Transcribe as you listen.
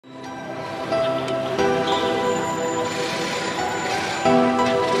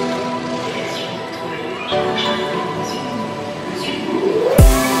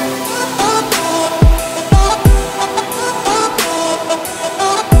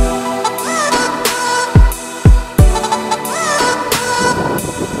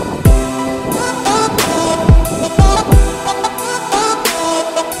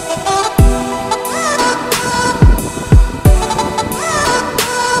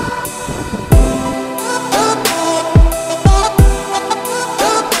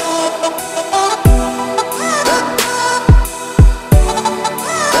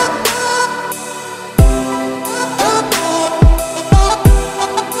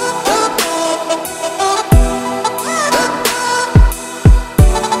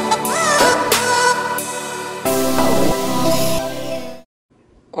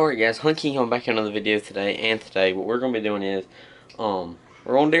guys, Hunky coming back another video today, and today what we're gonna be doing is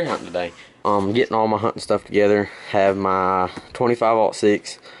we're on deer hunting today. Getting all my hunting stuff together. Have my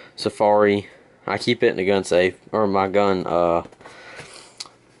 25-06 Safari. I keep it in the gun safe, or my gun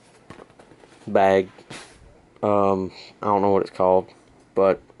bag. I don't know what it's called,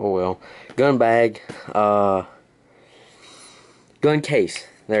 but oh well. Gun bag, gun case.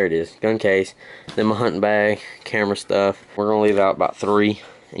 There it is, gun case. Then my hunting bag, camera stuff. We're gonna leave out about 3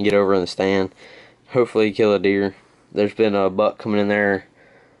 and get over in the stand. Hopefully kill a deer. There's been a buck coming in there.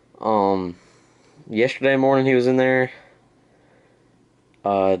 Yesterday morning he was in there.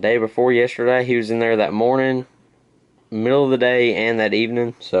 Day before yesterday he was in there that morning, middle of the day, and that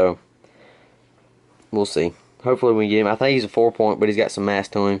evening. So we'll see. Hopefully we can get him. I think he's a 4-point, but he's got some mass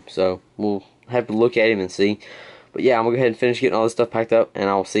to him, so we'll have to look at him and see. But yeah, I'm gonna go ahead and finish getting all this stuff packed up, and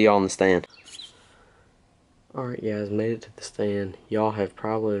I'll see y'all on the stand. Alright guys, made it to the stand. Y'all have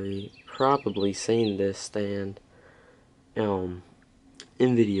probably seen this stand in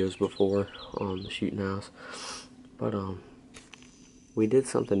videos before on the shooting house. But we did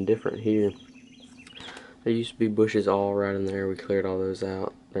something different here. There used to be bushes all right in there. We cleared all those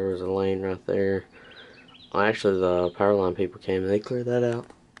out. There was a lane right there. Actually, the power line people came and they cleared that out.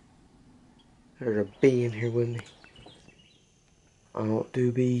 There's a bee in here with me. I don't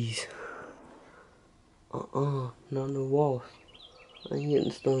do bees. Not no wasps. I ain't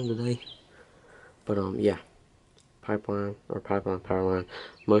getting stung today. But yeah, power line.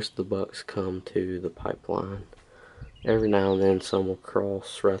 Most of the bucks come to the pipeline. Every now and then some will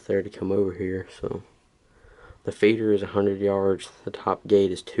cross right there to come over here. So the feeder is 100 yards. The top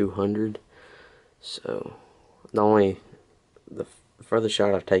gate is 200. So the furthest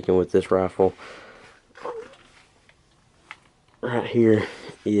shot I've taken with this rifle right here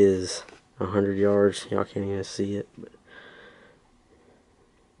is 100 yards. Y'all can't even see it, but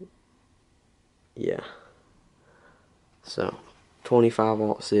yeah. So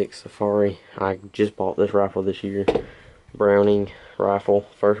 25-06 Safari. I just bought this rifle this year. Browning rifle.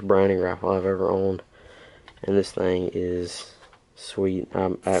 First Browning rifle I've ever owned. And this thing is sweet.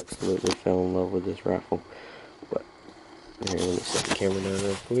 I absolutely fell in love with this rifle. But here, let me set the camera down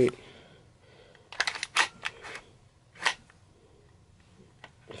real quick.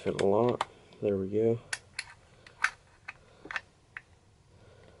 If it'll lock. There we go.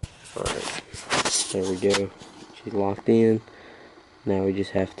 Alright. There we go. She's locked in. Now we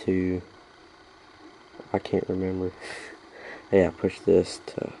just have to, I can't remember. Yeah, push this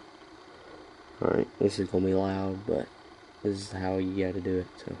to, alright, this is going to be loud, but this is how you got to do it.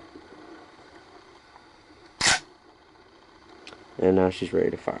 So, and now she's ready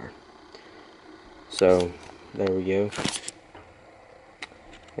to fire. So, there we go.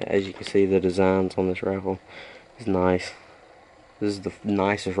 As you can see, the designs on this rifle is nice. This is the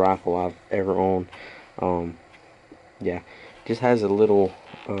nicest rifle I've ever owned. Yeah, just has a little,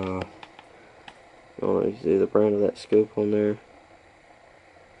 I don't know if you see the brand of that scope on there.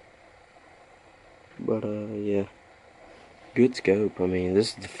 But, yeah, good scope. I mean,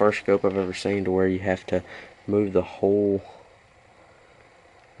 this is the first scope I've ever seen to where you have to move the whole,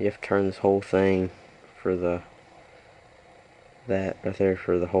 you have to turn this whole thing for that right there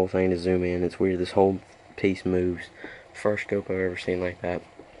for the whole thing to zoom in. It's weird, this whole piece moves. First scope I've ever seen like that.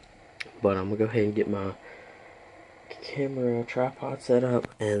 But I'm gonna go ahead and get my camera tripod set up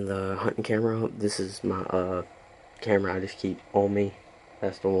and the hunting camera up. This is my camera I just keep on me.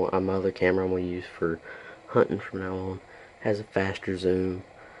 That's the one, my other camera I'm gonna use for hunting from now on. Has a faster zoom,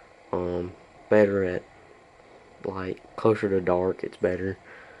 better at like closer to dark. It's better.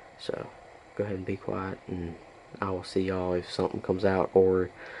 So go ahead and be quiet, and I will see y'all if something comes out or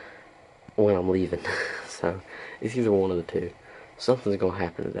when I'm leaving. So it's either one of the two. Something's gonna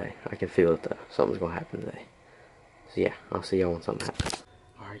happen today. I can feel it though. Something's gonna happen today. So yeah, I'll see y'all when something happens.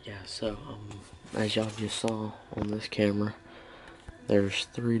 Alright guys, so as y'all just saw on this camera, there's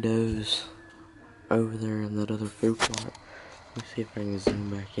 3 does over there in that other food plot. Let's see if I can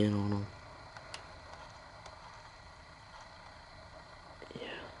zoom back in on them.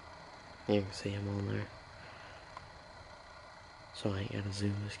 Yeah, you can see them on there. So I ain't gotta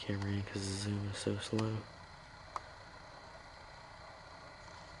zoom this camera in because the zoom is so slow.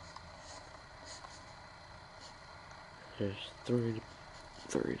 There's three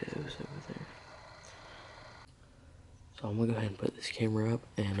does over there. So I'm gonna go ahead and put this camera up,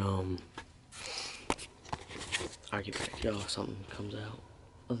 and I'll get back to y'all if something comes out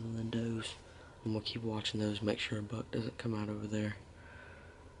other than does. I'm gonna keep watching those, make sure a buck doesn't come out over there.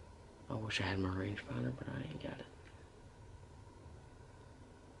 I wish I had my rangefinder, but I ain't got it.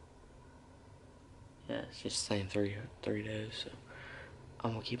 Yeah, it's just the same three does. So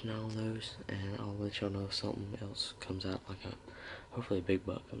I'm gonna keep an eye on those, and I'll let y'all know if something else comes out, like hopefully a big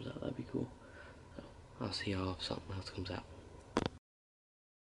buck comes out. That'd be cool. So I'll see y'all if something else comes out.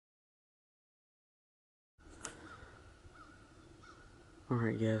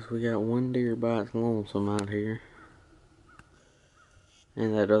 Alright guys, we got one deer by its lonesome out here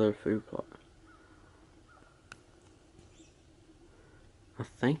in that other food plot. I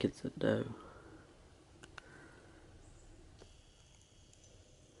think it's a doe.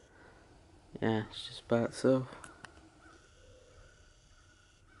 Yeah, it's just by itself.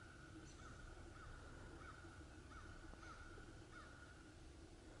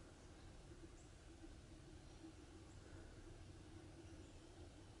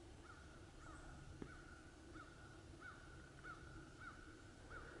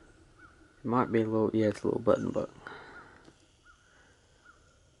 It might be a little, yeah, it's a little button buck.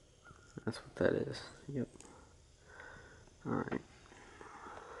 That's what that is. Yep. Alright.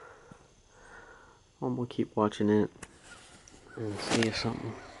 I'm gonna keep watching it and see if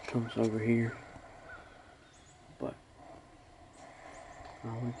something comes over here. But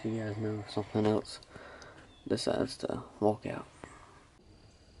I'll let you guys know if something else decides to walk out.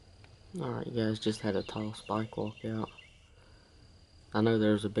 Alright guys, just had a tall spike walk out. I know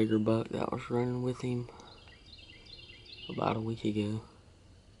there's a bigger buck that was running with him about a week ago.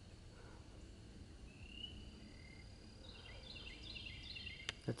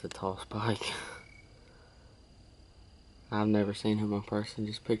 That's a tall spike. I've never seen him in person,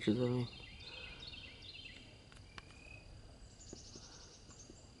 just pictures of him.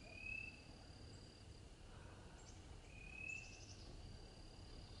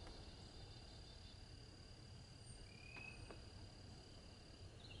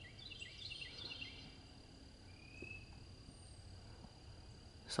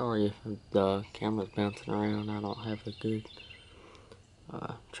 Sorry if the camera's bouncing around. I don't have a good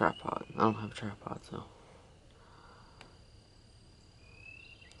tripod. I don't have a tripod, so.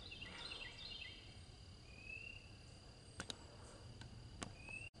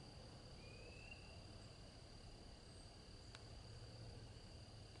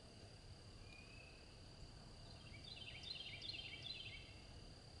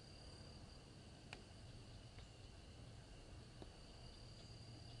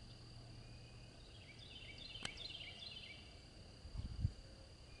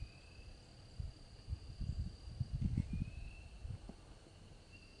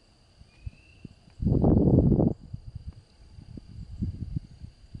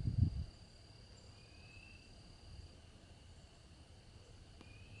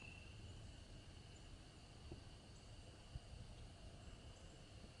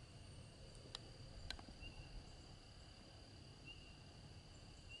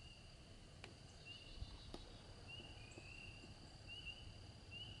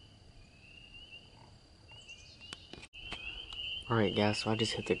 Alright guys, so I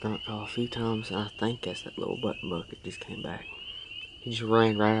just hit the grunt call a few times, and I think that's that little button buck that just came back. He just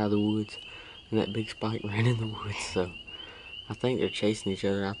ran right out of the woods, and that big spike ran in the woods, so I think they're chasing each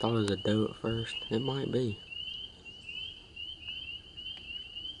other. I thought it was a doe at first. It might be.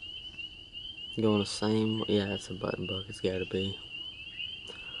 Going the same, yeah, that's a button buck, it's gotta be.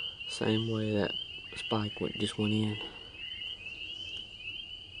 Same way that spike just went in.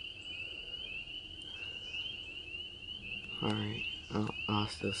 Alright, I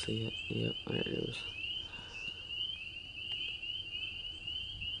still see it. Yep, there it goes.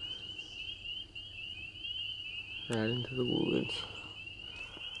 Right into the woods.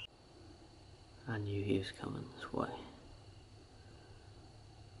 I knew he was coming this way.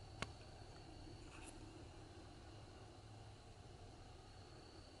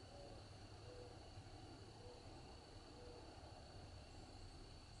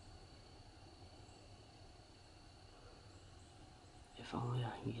 If only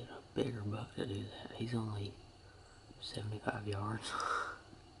I can get a bigger buck to do that. He's only 75 yards.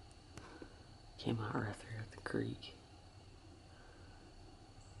 Came out right there at the creek.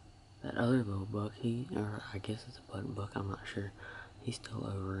 That other little buck, or I guess it's a button buck, I'm not sure. He's still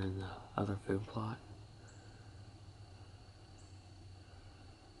over in the other food plot.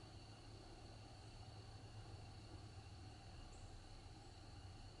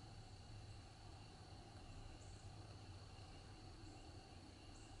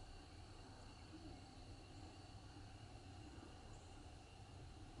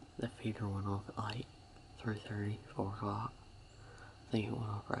 The feeder went off at like 3:30, 4 o'clock. I think it went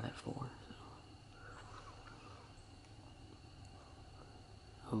off right at 4. So.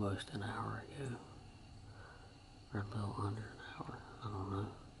 Almost an hour ago. Or a little under an hour. I don't know.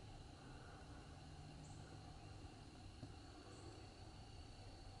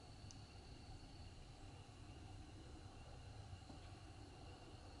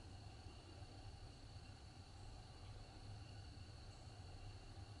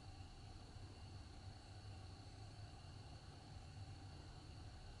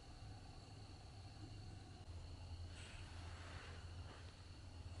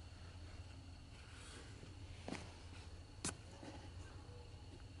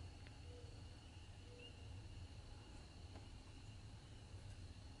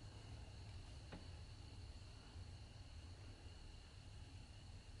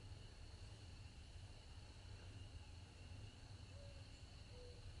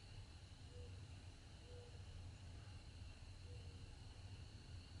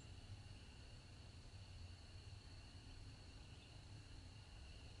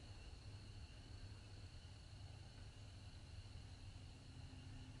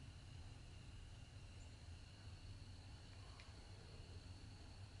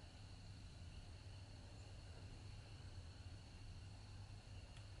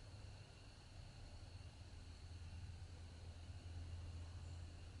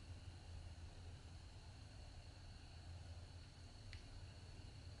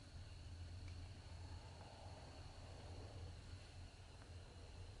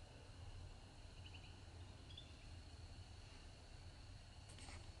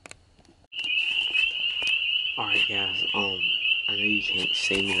 Alright guys, I know you can't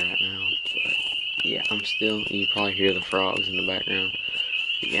see me right now, but yeah, you probably hear the frogs in the background.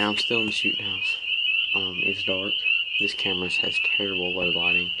 But yeah, I'm still in the shooting house. It's dark. This camera has terrible low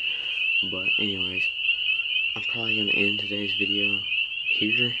lighting. But anyways, I'm probably going to end today's video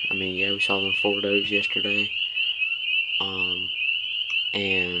here. I mean, yeah, we saw them 4 does yesterday.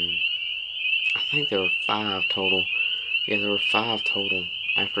 And I think there were 5 total. Yeah, there were 5 total.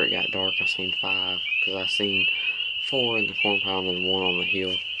 After it got dark, I seen 5. Because I seen 4 in the corn pile and then 1 on the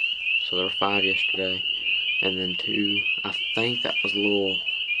hill. So there were 5 yesterday. And then 2, I think that was a little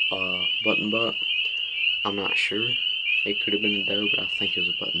button buck. I'm not sure. It could have been a doe, but I think it was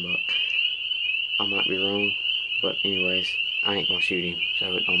a button buck. I might be wrong. But anyways, I ain't gonna shoot him, so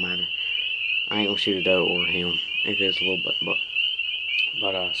it don't matter. I ain't gonna shoot a doe or him if it's a little button buck.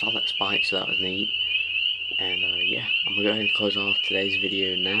 But I saw that spike, so that was neat. And yeah, I'm gonna go ahead and close off today's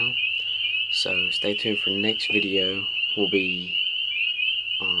video now. So stay tuned for next video. Will be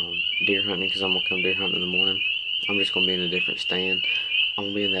deer hunting, because I'm gonna come deer hunting in the morning. I'm just gonna be in a different stand. I'm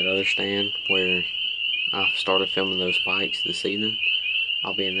gonna be in that other stand where I started filming those spikes this evening.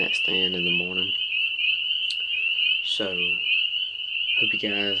 I'll be in that stand in the morning. So hope you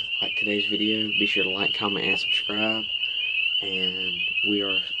guys like today's video. Be sure to like, comment, and subscribe. And we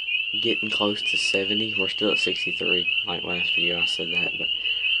are getting close to 70. We're still at 63. Like last video I said that, but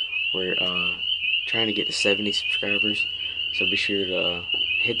we're trying to get to 70 subscribers. So be sure to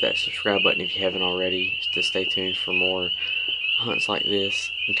hit that subscribe button if you haven't already, to stay tuned for more hunts like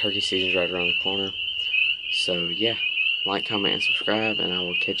this. And turkey season's right around the corner. So yeah, like, comment, and subscribe, and I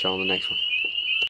will catch you on the next one.